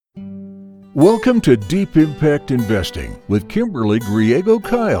Welcome to Deep Impact Investing with Kimberly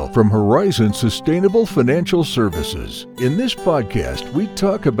Griego-Kyle from Horizon Sustainable Financial Services. In this podcast, we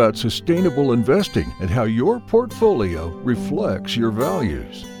talk about sustainable investing and how your portfolio reflects your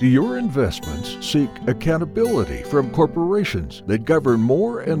values. Do your investments seek accountability from corporations that govern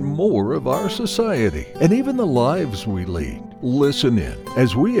more and more of our society and even the lives we lead? Listen in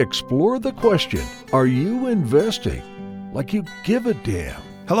as we explore the question, are you investing like you give a damn?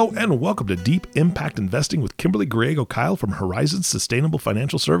 Hello and welcome to Deep Impact Investing with Kimberly Griego-Kyle from Horizon Sustainable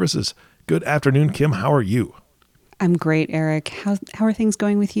Financial Services. Good afternoon, Kim. How are you? I'm great, Eric. How are things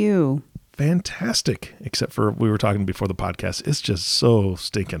going with you? Fantastic. Except for we were talking before the podcast. It's just so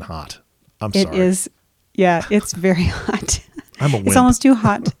stinking hot. I'm sorry. It is. Yeah, it's very hot. I'm a wimp. It's almost too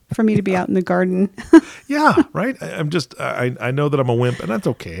hot for me to be out in the garden. Yeah, right? I know that I'm a wimp, and that's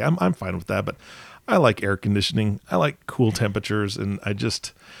okay. I'm fine with that, but I like air conditioning. I like cool temperatures, and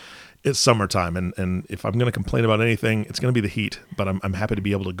it's summertime. And if I'm going to complain about anything, it's going to be the heat. But I'm happy to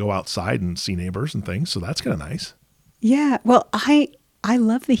be able to go outside and see neighbors and things. So that's kind of nice. Yeah. Well, I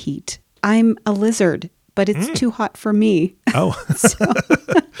love the heat. I'm a lizard, but it's too hot for me. Oh,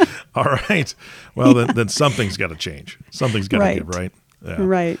 all right. Well, then something's got to change. Something's got to give, right? Yeah.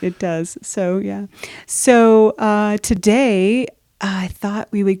 Right. It does. So, yeah. So today, I thought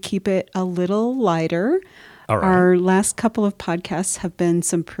we would keep it a little lighter. All right. Our last couple of podcasts have been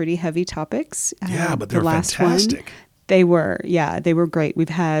some pretty heavy topics. Yeah, but they're last fantastic. They were great. We've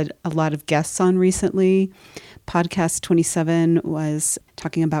had a lot of guests on recently. Podcast 27 was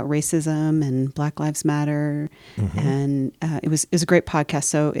talking about racism and Black Lives Matter. Mm-hmm. And it was a great podcast.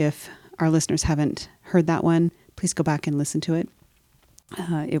 So if our listeners haven't heard that one, please go back and listen to it.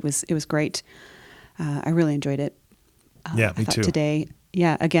 It was great. I really enjoyed it. Yeah, me too. Today,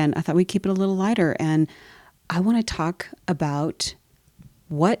 again, I thought we'd keep it a little lighter. And I want to talk about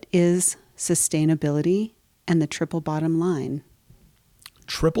what is sustainability and the triple bottom line.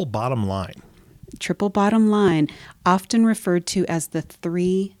 Triple bottom line. Triple bottom line, often referred to as the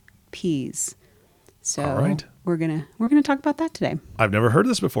 3 Ps. So all right. we're gonna talk about that today. I've never heard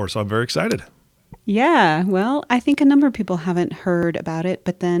this before, so I'm very excited. Yeah, well, I think a number of people haven't heard about it,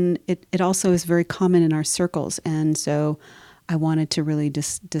 but then it also is very common in our circles. And so I wanted to really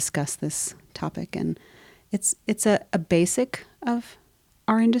discuss this topic. And it's a basic of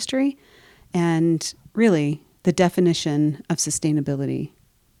our industry and really the definition of sustainability,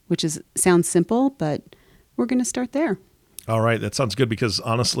 which sounds simple, but we're going to start there. All right. That sounds good because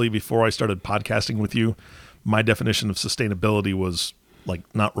honestly, before I started podcasting with you, my definition of sustainability was like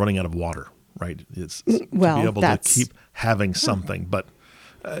not running out of water. Right. It's to be able to keep having something, but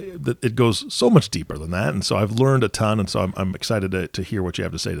it goes so much deeper than that. And so I've learned a ton. And so I'm excited to hear what you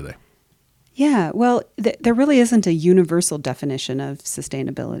have to say today. Yeah, well, there really isn't a universal definition of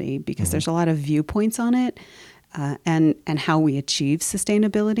sustainability because there's a lot of viewpoints on it and how we achieve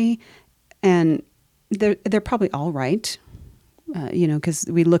sustainability. And they're probably all right, because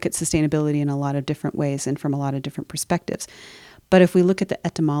we look at sustainability in a lot of different ways and from a lot of different perspectives. But if we look at the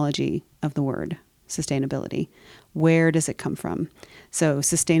etymology of the word sustainability, where does it come from? So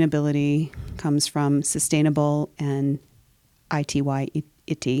sustainability comes from sustainable and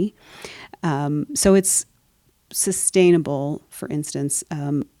ity. So it's sustainable, for instance,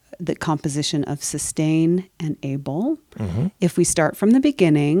 the composition of sustain and able. Mm-hmm. If we start from the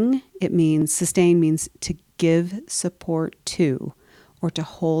beginning, it means sustain means to give support to or to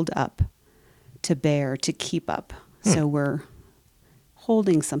hold up, to bear, to keep up. So we're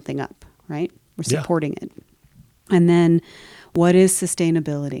holding something up, right? We're supporting it. And then what is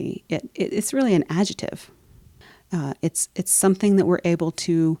sustainability? It's really an adjective. It's something that we're able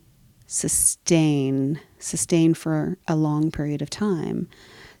to sustain for a long period of time.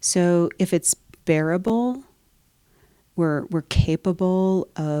 So if it's bearable, we're capable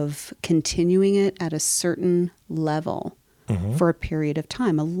of continuing it at a certain level for a period of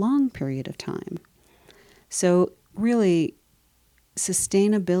time, a long period of time. So really,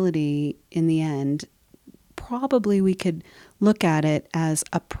 sustainability in the end, probably we could look at it as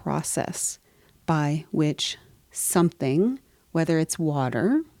a process by which something, whether it's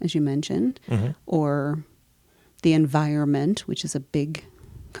water, as you mentioned, or the environment, which is a big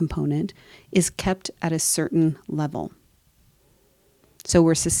component, is kept at a certain level. So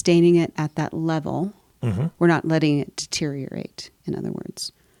we're sustaining it at that level. We're not letting it deteriorate, in other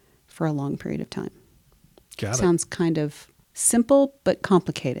words, for a long period of time. Got it. Sounds kind of simple, but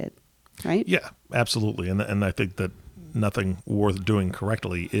complicated, right? Yeah, absolutely. And I think that nothing worth doing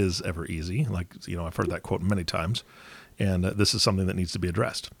correctly is ever easy. Like, I've heard that quote many times, and this is something that needs to be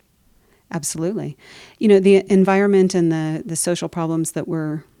addressed. Absolutely. The environment and the social problems that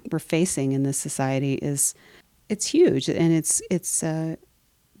we're we're facing in this society it's huge, and it's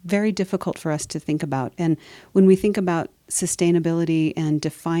very difficult for us to think about. And when we think about sustainability and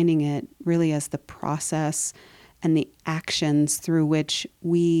defining it really as the process and the actions through which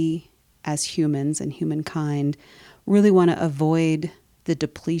we as humans and humankind really want to avoid the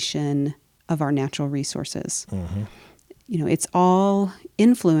depletion of our natural resources. Mm-hmm. It's all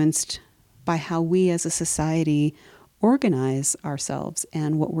influenced by how we as a society organize ourselves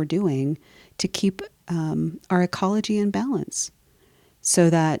and what we're doing to keep our ecology in balance so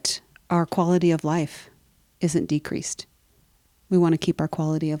that our quality of life isn't decreased. We want to keep our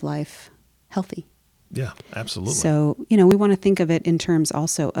quality of life healthy. Yeah, absolutely. So, we want to think of it in terms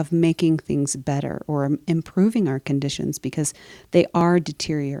also of making things better or improving our conditions because they are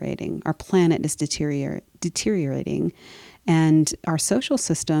deteriorating. Our planet is deteriorating, and our social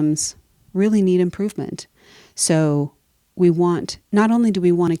systems really need improvement. So not only do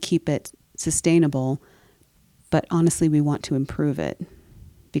we want to keep it sustainable, but honestly, we want to improve it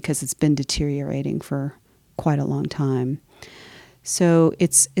because it's been deteriorating for quite a long time. So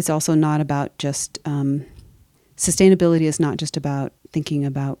it's also not about just, sustainability is not just about thinking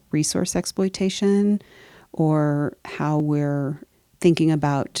about resource exploitation or how we're thinking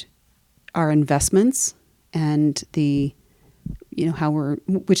about our investments and which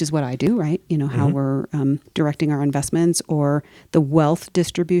is what I do, right? How we're directing our investments or the wealth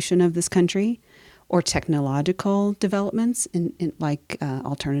distribution of this country or technological developments in like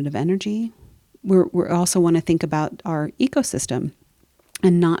alternative energy. We also want to think about our ecosystem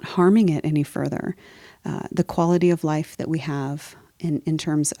and not harming it any further. The quality of life that we have in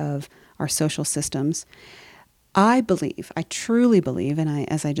terms of our social systems. I truly believe, and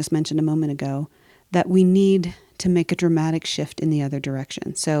as I just mentioned a moment ago, that we need to make a dramatic shift in the other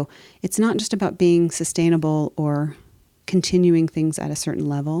direction. So it's not just about being sustainable or continuing things at a certain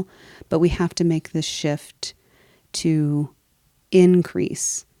level, but we have to make this shift to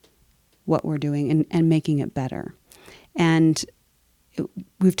increase what we're doing and making it better. And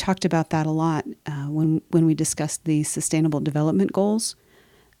we've talked about that a lot when we discussed the Sustainable Development Goals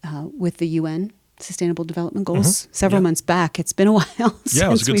with the UN Sustainable Development Goals several months back. It's been a while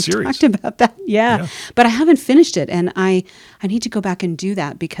since we've talked about that. Yeah, but I haven't finished it, and I need to go back and do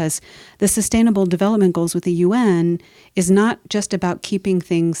that because the Sustainable Development Goals with the UN is not just about keeping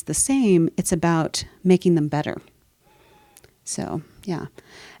things the same, it's about making them better. So, yeah.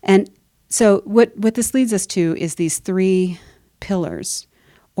 And so what this leads us to is these 3 pillars,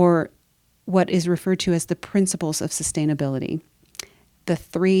 or what is referred to as the principles of sustainability. The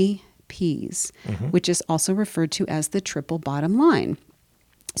 3 P's, which is also referred to as the triple bottom line.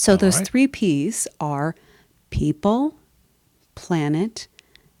 So those 3 P's are people, planet,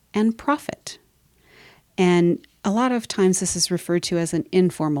 and profit. And a lot of times this is referred to as an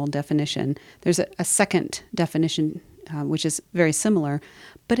informal definition. There's a second definition, which is very similar,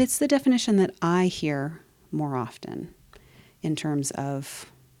 but it's the definition that I hear more often in terms of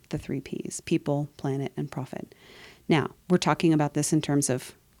the 3 P's, people, planet, and profit. Now, we're talking about this in terms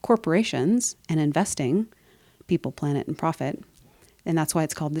of corporations and investing, people, planet, and profit. And that's why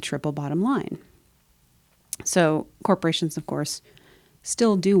it's called the triple bottom line. So corporations, of course,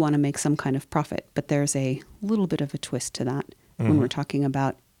 still do want to make some kind of profit, but there's a little bit of a twist to that when we're talking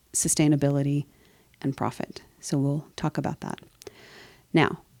about sustainability and profit. So we'll talk about that.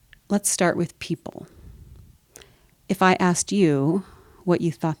 Now, let's start with people. If I asked you what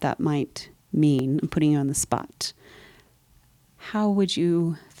you thought that might mean, I'm putting you on the spot, how would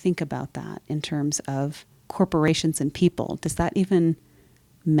you think about that in terms of corporations and people? Does that even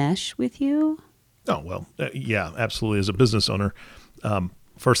mesh with you? Oh, well, yeah, absolutely. As a business owner,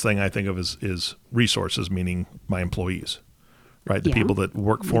 first thing I think of is resources, meaning my employees, right? The people that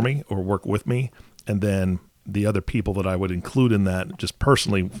work for me or work with me. And then the other people that I would include in that, just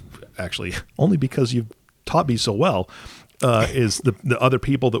personally, actually, only because you've taught me so well, is the other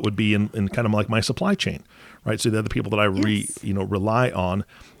people that would be in kind of like my supply chain, right? So the other people that I rely on,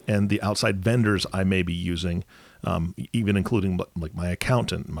 and the outside vendors I may be using, even including like my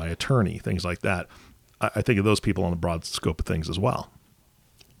accountant, my attorney, things like that. I think of those people on the broad scope of things as well.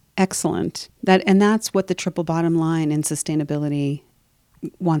 Excellent. That's what the triple bottom line in sustainability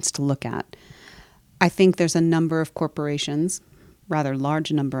wants to look at. I think there's a number of corporations, rather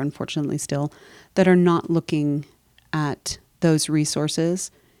large number, unfortunately still, that are not looking at those resources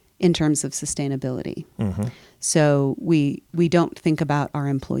in terms of sustainability. Mm-hmm. So we don't think about our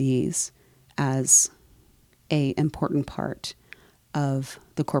employees as an important part of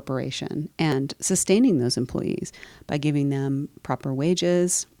the corporation and sustaining those employees by giving them proper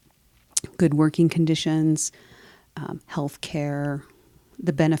wages, good working conditions, health care,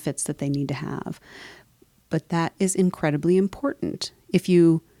 the benefits that they need to have. But that is incredibly important. If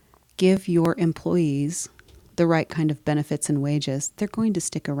you give your employees the right kind of benefits and wages, they're going to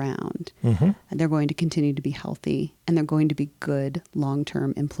stick around. And they're going to continue to be healthy, and they're going to be good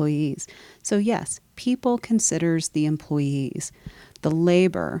long-term employees. So yes, people considers the employees, the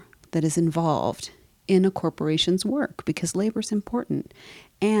labor that is involved in a corporation's work, because labor is important.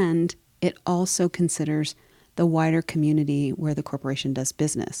 And it also considers the wider community where the corporation does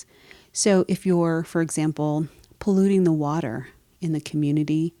business. So if you're, for example, polluting the water in the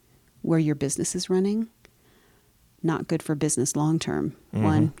community where your business is running, not good for business long term.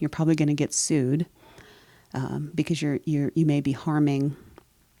 One, you're probably going to get sued because you may be harming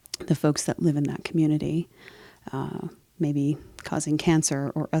the folks that live in that community, maybe causing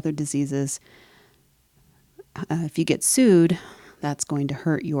cancer or other diseases. If you get sued, that's going to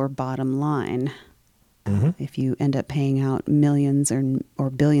hurt your bottom line. If you end up paying out millions or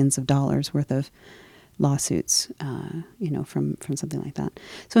billions of dollars worth of lawsuits, from something like that.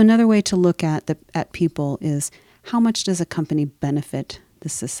 So another way to look at people is, how much does a company benefit the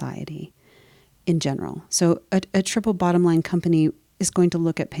society in general? So a triple bottom line company is going to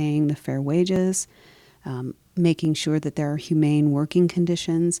look at paying the fair wages, making sure that there are humane working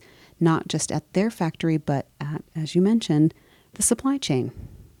conditions, not just at their factory, but at, as you mentioned, the supply chain,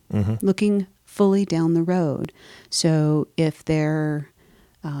 looking fully down the road. So if they're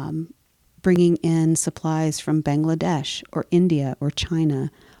bringing in supplies from Bangladesh or India or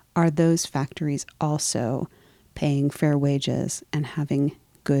China, are those factories also paying fair wages and having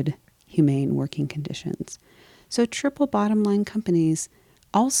good, humane working conditions? So triple bottom line companies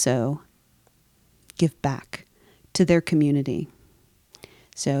also give back to their community.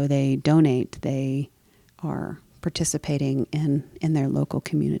 So they donate, they are participating in their local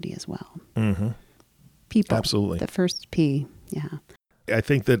community as well. People. Absolutely. The first P, yeah. I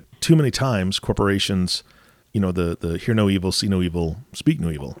think that too many times corporations, the hear no evil, see no evil, speak no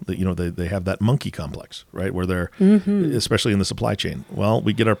evil, that, they have that monkey complex, right? Where they're, especially in the supply chain. Well,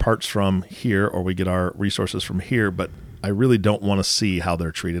 we get our parts from here, or we get our resources from here, but I really don't want to see how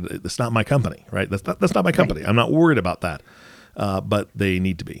they're treated. It's not my company, right? That's not my company. Right. I'm not worried about that. But they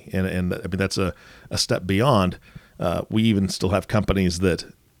need to be. And I mean, that's a step beyond. We even still have companies that,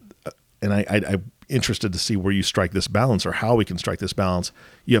 and I'm interested to see where you strike this balance, or how we can strike this balance.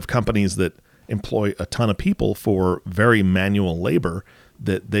 You have companies that employ a ton of people for very manual labor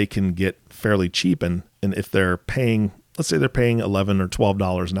that they can get fairly cheap. And if they're paying, let's say they're paying $11 or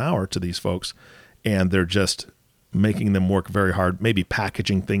 $12 an hour to these folks, and they're just making them work very hard, maybe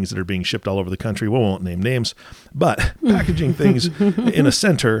packaging things that are being shipped all over the country. We won't name names, but packaging things in a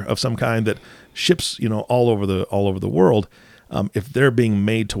center of some kind that ships, all over the world. If they're being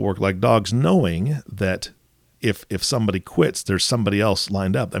made to work like dogs, knowing that if somebody quits, there's somebody else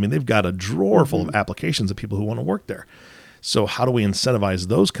lined up. I mean, they've got a drawer full of applications of people who want to work there. So how do we incentivize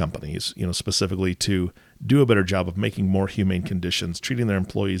those companies, specifically to do a better job of making more humane conditions, treating their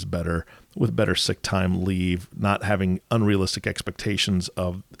employees better, with better sick time leave, not having unrealistic expectations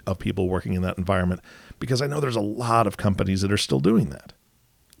of people working in that environment? Because I know there's a lot of companies that are still doing that.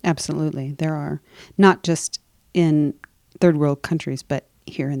 Absolutely. There are. Not just in third world countries, but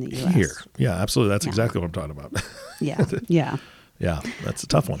here in the U.S. Here. Yeah, absolutely. That's exactly what I'm talking about. Yeah. That's a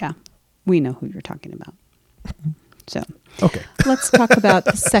tough one. Yeah. We know who you're talking about. So, okay. Let's talk about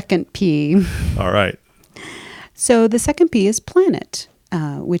the second P. All right. So the second P is planet,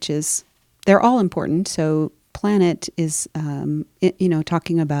 which is, they're all important. So planet is,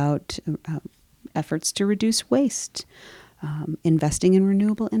 talking about efforts to reduce waste, investing in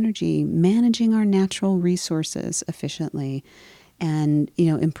renewable energy, managing our natural resources efficiently, and,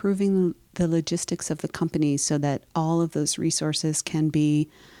 improving the logistics of the company so that all of those resources can be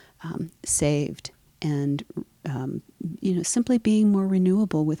saved, and, simply being more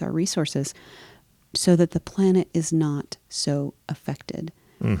renewable with our resources so that the planet is not so affected.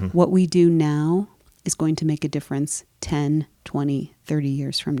 What we do now is going to make a difference 10, 20, 30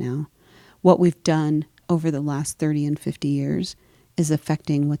 years from now. What we've done over the last 30 and 50 years is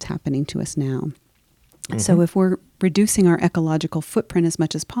affecting what's happening to us now. So if we're reducing our ecological footprint as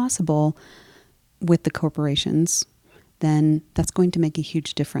much as possible with the corporations, then that's going to make a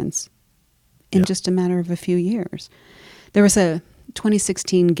huge difference in just a matter of a few years. There was a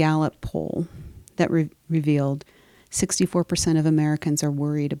 2016 Gallup poll that revealed 64% of Americans are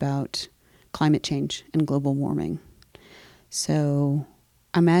worried about climate change and global warming. So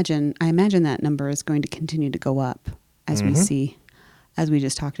I imagine that number is going to continue to go up as we see, as we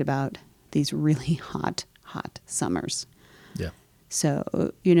just talked about, these really hot summers. Yeah.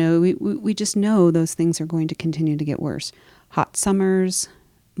 So, we just know those things are going to continue to get worse. hot summers,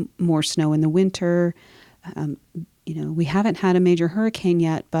 more snow in the winter. We haven't had a major hurricane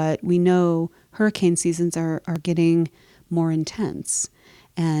yet, but we know hurricane seasons are getting more intense,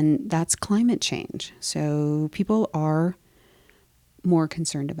 and that's climate change. So people are more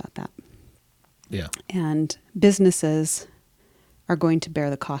concerned about that. Yeah. And businesses are going to bear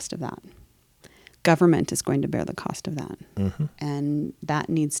the cost of that. Government is going to bear the cost of that. Mm-hmm. And that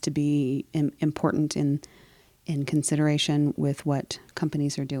needs to be important in consideration with what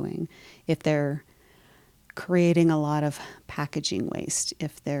companies are doing. If they're creating a lot of packaging waste,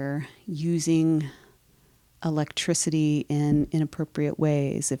 if they're using electricity in inappropriate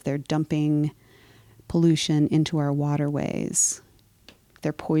ways, if they're dumping pollution into our waterways,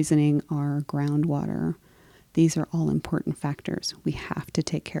 they're poisoning our groundwater. These are all important factors. We have to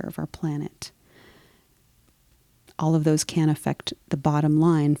take care of our planet. All of those can affect the bottom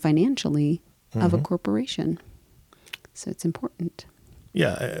line financially of a corporation. So it's important.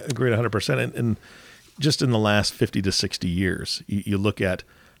 Yeah, I agree 100%. And just in the last 50 to 60 years, you look at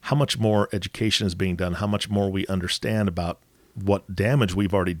how much more education is being done, how much more we understand about what damage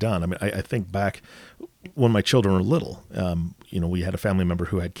we've already done. I mean, I think back when my children were little, we had a family member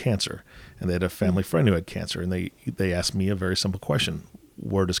who had cancer, and they had a family friend who had cancer, and they asked me a very simple question: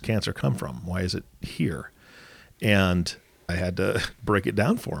 where does cancer come from? Why is it here? And I had to break it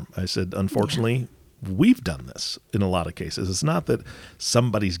down for them. I said, unfortunately, we've done this in a lot of cases. It's not that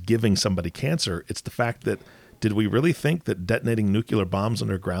somebody's giving somebody cancer. It's the fact that, did we really think that detonating nuclear bombs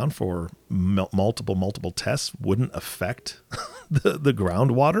underground for multiple tests wouldn't affect the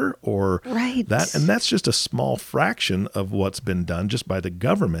groundwater or that? And that's just a small fraction of what's been done just by the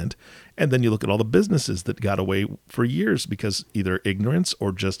government. And then you look at all the businesses that got away for years because either ignorance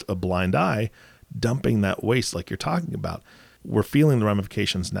or just a blind eye, dumping that waste like you're talking about. We're feeling the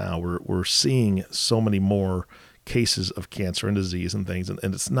ramifications now. We're seeing so many more cases of cancer and disease and things. And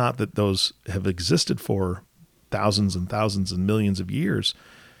it's not that those have existed for thousands and thousands and millions of years.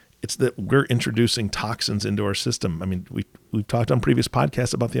 It's that we're introducing toxins into our system. I mean, we've talked on previous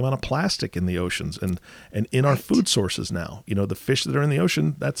podcasts about the amount of plastic in the oceans and in our food sources now. The fish that are in the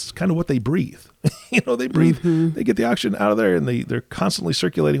ocean, that's kind of what they breathe. They breathe, they get the oxygen out of there, and they're constantly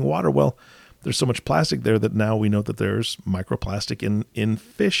circulating water. Well, there's so much plastic there that now we know that there's microplastic in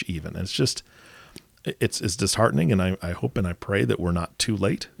fish even. And it's disheartening, and I hope and I pray that we're not too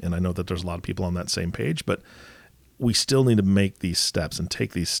late. And I know that there's a lot of people on that same page, but we still need to make these steps and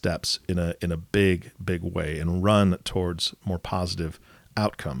take these steps in a big way and run towards more positive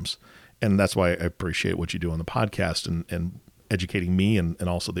outcomes. And that's why I appreciate what you do on the podcast and educating me and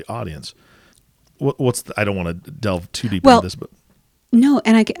also the audience. I don't want to delve too deep into this, but no.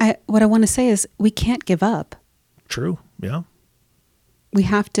 And I what I want to say is we can't give up. True. Yeah. We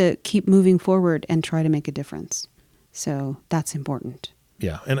have to keep moving forward and try to make a difference. So that's important.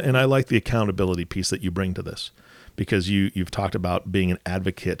 Yeah. And I like the accountability piece that you bring to this, because you've talked about being an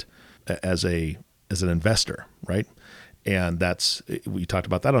advocate as an investor, right? And we talked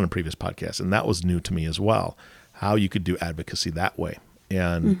about that on a previous podcast, and that was new to me as well, how you could do advocacy that way.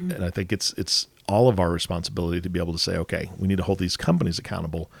 And and I think it's all of our responsibility to be able to say, okay, we need to hold these companies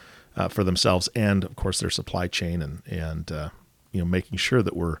accountable for themselves and, of course, their supply chain and making sure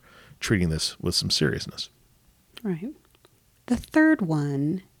that we're treating this with some seriousness. Right. The third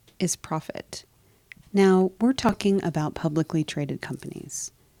one is profit. Now, we're talking about publicly traded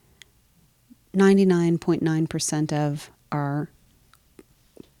companies. 99.9% of our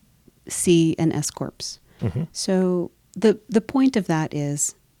C and S corps. Mm-hmm. So the point of that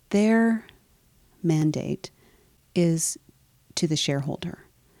is their mandate is to the shareholder,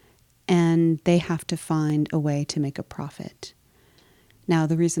 and they have to find a way to make a profit. Now,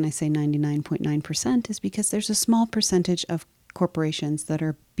 the reason I say 99.9% is because there's a small percentage of corporations that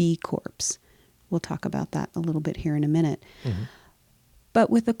are B Corps. We'll talk about that a little bit here in a minute. Mm-hmm. But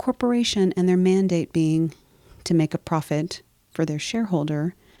with a corporation and their mandate being to make a profit for their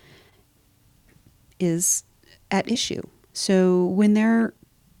shareholder is at issue. So when they're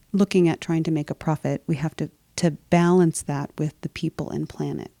looking at trying to make a profit, we have to balance that with the people and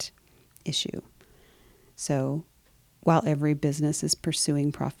planet issue. So while every business is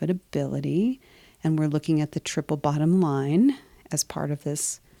pursuing profitability, and we're looking at the triple bottom line as part of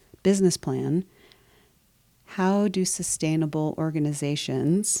this business plan, how do sustainable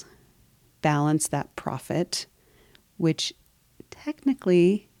organizations balance that profit, which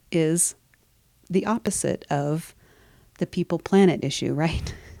technically is the opposite of the people-planet issue,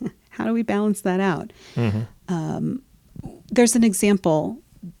 right? How do we balance that out? Mm-hmm. There's an example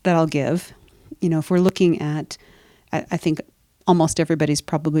that I'll give. If we're looking at, I think almost everybody's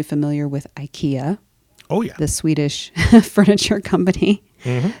probably familiar with IKEA. Oh, yeah. The Swedish furniture company.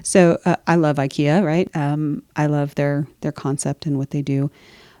 Mm-hmm. So I love IKEA, right? I love their concept and what they do.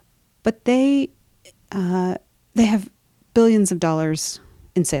 But they have billions of dollars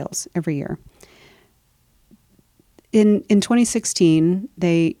in sales every year. In 2016,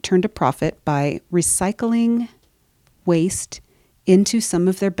 they turned a profit by recycling waste into some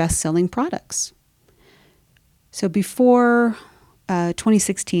of their best-selling products. So before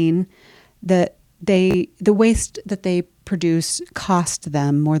 2016, the waste that they produce cost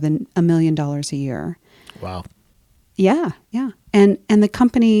them more than $1 million a year. Wow. Yeah. And the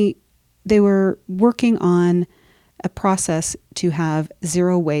company, they were working on a process to have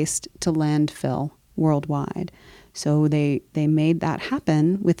zero waste to landfill worldwide. So they made that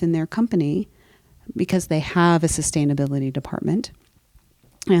happen within their company because they have a sustainability department.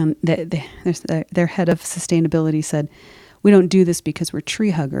 And their head of sustainability said, "We don't do this because we're tree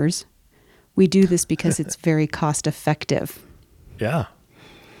huggers. We do this because it's very cost effective." Yeah.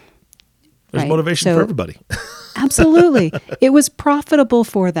 There's motivation for everybody. Absolutely. It was profitable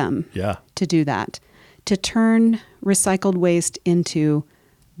for them to do that, to turn recycled waste into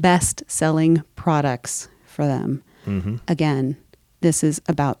best-selling products for them. Mm-hmm. Again, this is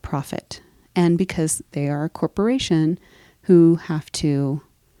about profit. And because they are a corporation who have to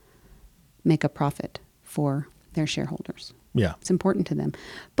make a profit for their shareholders. Yeah. It's important to them.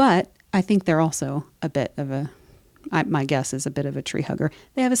 But I think they're also a bit of my guess is a bit of a tree hugger.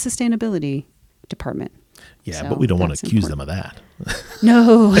 They have a sustainability department. Yeah, so but we don't want to accuse them of that.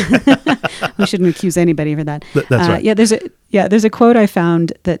 No, we shouldn't accuse anybody for that. That's right. There's a quote I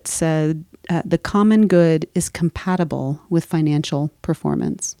found that said, "The common good is compatible with financial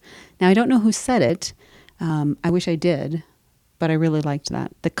performance." Now, I don't know who said it. I wish I did, but I really liked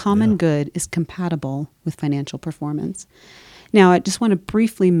that. The common good is compatible with financial performance. Now, I just want to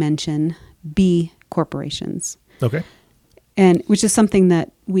briefly mention B corporations. Okay. And which is something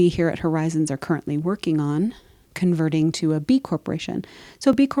that we here at Horizons are currently working on, converting to a B corporation.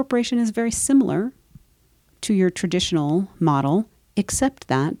 So a B corporation is very similar to your traditional model, except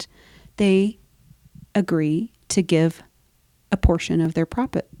that they agree to give a portion of their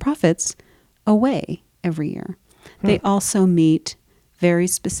profits away every year. They also meet very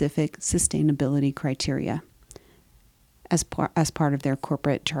specific sustainability criteria as part of their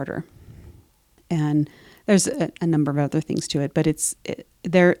corporate charter. And there's a number of other things to it, but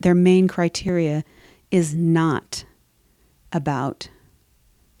their main criteria is not about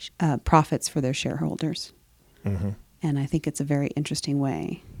profits for their shareholders. Mm-hmm. And I think it's a very interesting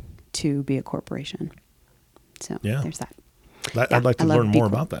way to be a corporation. So there's that. I'd like to learn more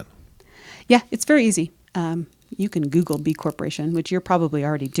about that. Yeah, it's very easy. You can Google B Corporation, which you're probably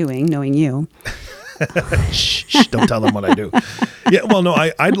already doing, knowing you. Shh, don't tell them what I do. Yeah, well, no,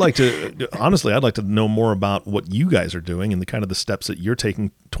 I'd like to know more about what you guys are doing and the kind of the steps that you're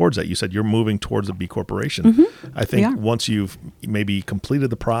taking towards that. You said you're moving towards a B corporation. Mm-hmm. I think once you've maybe completed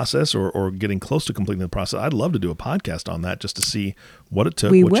the process or getting close to completing the process, I'd love to do a podcast on that just to see what it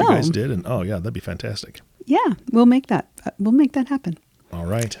took, you guys did. And that'd be fantastic. Yeah, we'll make that happen. All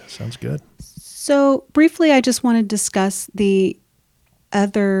right. Sounds good. So briefly, I just want to discuss the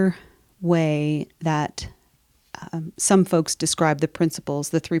other way that some folks describe the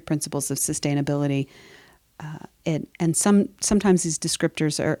 3 principles of sustainability. And sometimes these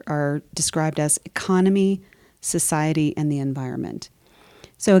descriptors are described as economy, society, and the environment.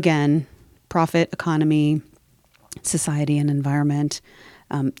 So again, profit, economy, society, and environment,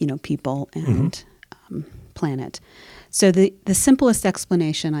 people and planet. So the simplest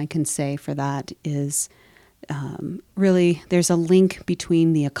explanation I can say for that is really there's a link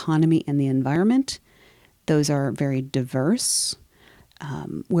between the economy and the environment. Those are very diverse,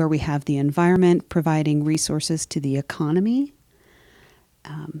 where we have the environment providing resources to the economy.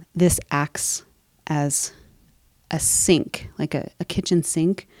 This acts as a sink, like a kitchen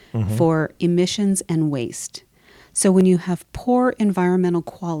sink, for emissions and waste. So when you have poor environmental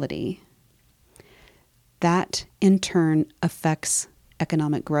quality, that in turn affects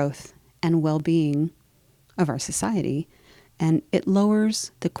economic growth and well-being of our society, and it lowers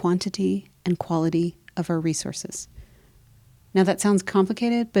the quantity and quality of our resources. Now that sounds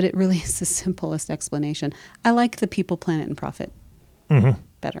complicated, but it really is the simplest explanation. I like the people, planet, and profit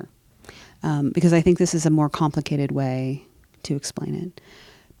better, because I think this is a more complicated way to explain it.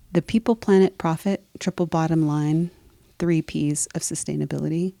 The people, planet, profit, triple bottom line, 3 Ps of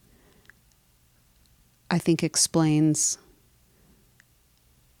sustainability, I think explains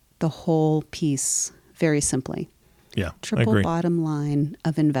the whole piece very simply. Yeah, triple bottom line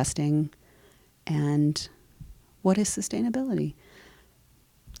of investing. And what is sustainability?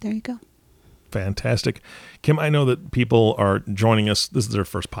 There you go. Fantastic. Kim, I know that people are joining us. This is their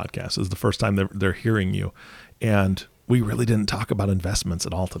first podcast. This is the first time they're hearing you. And we really didn't talk about investments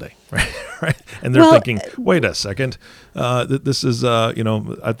at all today, right? And they're thinking, wait a second, this is,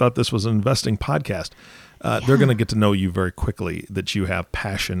 I thought this was an investing podcast. They're going to get to know you very quickly, that you have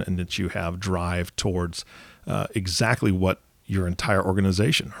passion and that you have drive towards exactly what your entire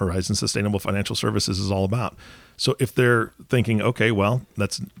organization, Horizon Sustainable Financial Services, is all about. So if they're thinking, okay, well,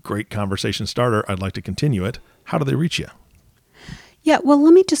 that's a great conversation starter, I'd like to continue it, how do they reach you? Yeah, well,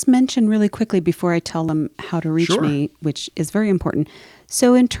 let me just mention really quickly before I tell them how to reach me, which is very important.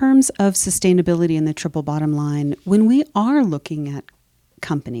 So in terms of sustainability and the triple bottom line, when we are looking at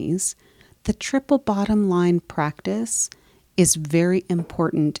companies, the triple bottom line practice is very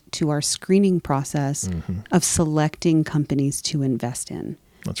important to our screening process of selecting companies to invest in.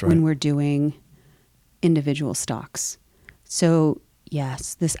 That's right. When we're doing individual stocks. So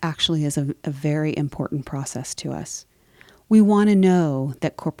yes, this actually is a very important process to us. We want to know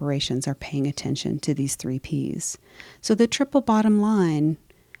that corporations are paying attention to these 3 Ps. So the triple bottom line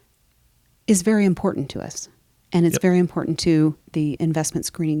is very important to us. And it's very important to the investment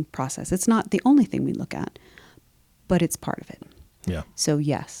screening process. It's not the only thing we look at, but it's part of it. Yeah. So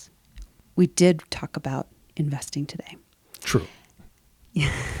yes, we did talk about investing today. True.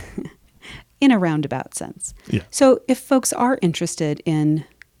 In a roundabout sense. Yeah. So if folks are interested in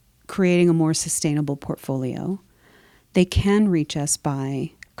creating a more sustainable portfolio, they can reach us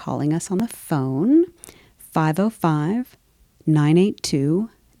by calling us on the phone,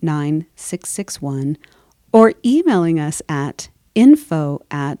 505-982-9661, or emailing us at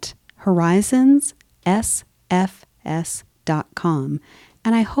info@horizonssfs.com.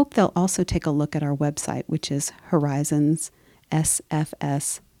 And I hope they'll also take a look at our website, which is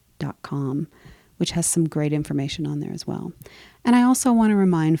horizonssfs.com, which has some great information on there as well. And I also want to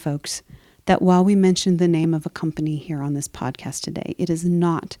remind folks that while we mentioned the name of a company here on this podcast today, it is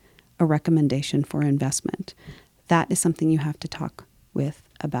not a recommendation for investment. That is something you have to talk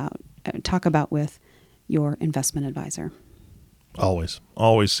about with your investment advisor. Always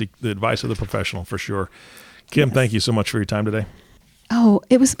seek the advice of the professional, for sure. Kim, thank you so much for your time today. Oh,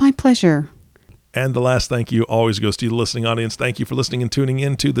 it was my pleasure. And the last thank you always goes to the listening audience. Thank you for listening and tuning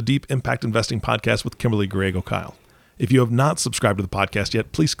in to the Deep Impact Investing Podcast with Kimberly Griego-Kyle. If you have not subscribed to the podcast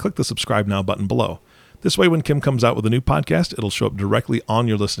yet, please click the subscribe now button below. This way, when Kim comes out with a new podcast, it'll show up directly on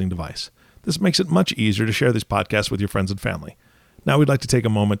your listening device. This makes it much easier to share these podcasts with your friends and family. Now we'd like to take a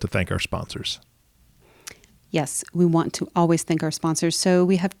moment to thank our sponsors. Yes, we want to always thank our sponsors. So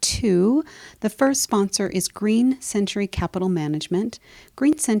we have 2. The first sponsor is Green Century Capital Management.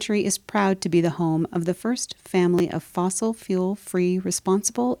 Green Century is proud to be the home of the first family of fossil fuel-free,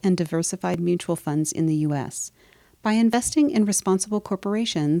 responsible, and diversified mutual funds in the U.S. By investing in responsible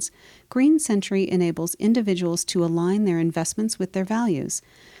corporations, Green Century enables individuals to align their investments with their values.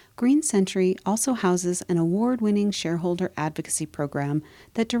 Green Century also houses an award-winning shareholder advocacy program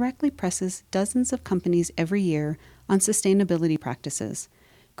that directly presses dozens of companies every year on sustainability practices.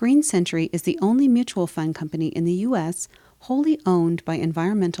 Green Century is the only mutual fund company in the U.S. wholly owned by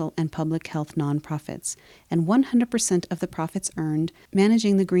environmental and public health nonprofits, and 100% of the profits earned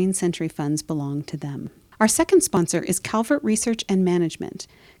managing the Green Century funds belong to them. Our second sponsor is Calvert Research and Management.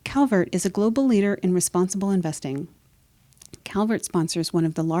 Calvert is a global leader in responsible investing. Calvert sponsors one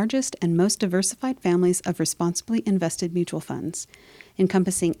of the largest and most diversified families of responsibly invested mutual funds,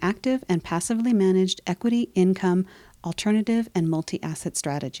 encompassing active and passively managed equity, income, alternative, and multi-asset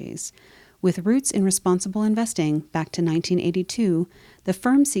strategies. With roots in responsible investing back to 1982, the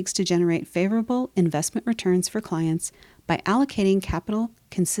firm seeks to generate favorable investment returns for clients by allocating capital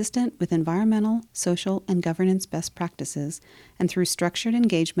consistent with environmental, social, and governance best practices and through structured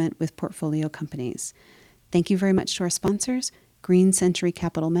engagement with portfolio companies. Thank you very much to our sponsors, Green Century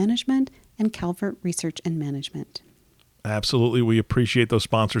Capital Management and Calvert Research and Management. Absolutely. We appreciate those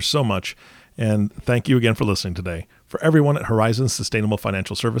sponsors so much. And thank you again for listening today. For everyone at Horizon Sustainable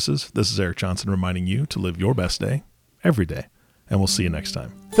Financial Services, this is Eric Johnson reminding you to live your best day every day. And we'll see you next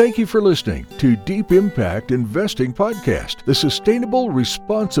time. Thank you for listening to Deep Impact Investing Podcast, the sustainable,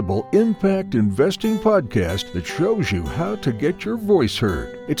 responsible impact investing podcast that shows you how to get your voice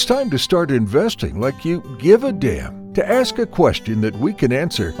heard. It's time to start investing like you give a damn. To ask a question that we can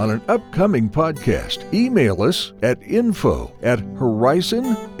answer on an upcoming podcast, email us at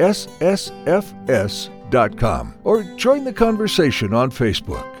info@horizonssfs.com or join the conversation on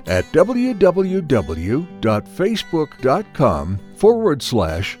Facebook at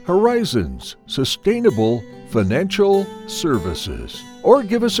www.facebook.com/Horizons Sustainable Financial Services. Or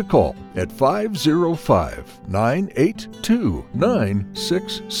give us a call at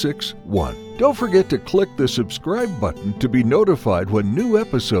 505-982-9661. Don't forget to click the subscribe button to be notified when new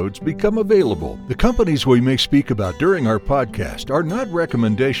episodes become available. The companies we may speak about during our podcast are not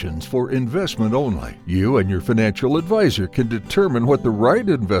recommendations for investment only. You and your financial advisor can determine what the right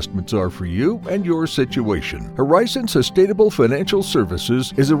investments are for you and your situation. Horizon Sustainable Financial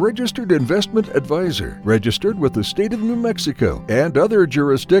Services is a registered investment advisor, registered with the state of New Mexico, and other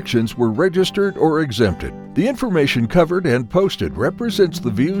jurisdictions were registered or exempted. The information covered and posted represents the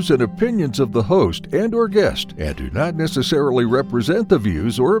views and opinions of the host and or guest and do not necessarily represent the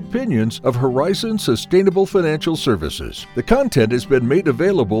views or opinions of Horizon Sustainable Financial Services. The content has been made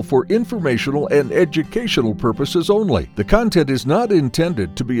available for informational and educational purposes only. The content is not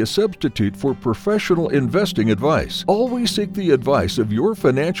intended to be a substitute for professional investing advice. Always seek the advice of your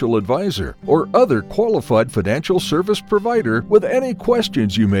financial advisor or other qualified financial service provider with any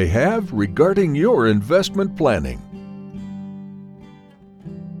questions you may have regarding your investment planning.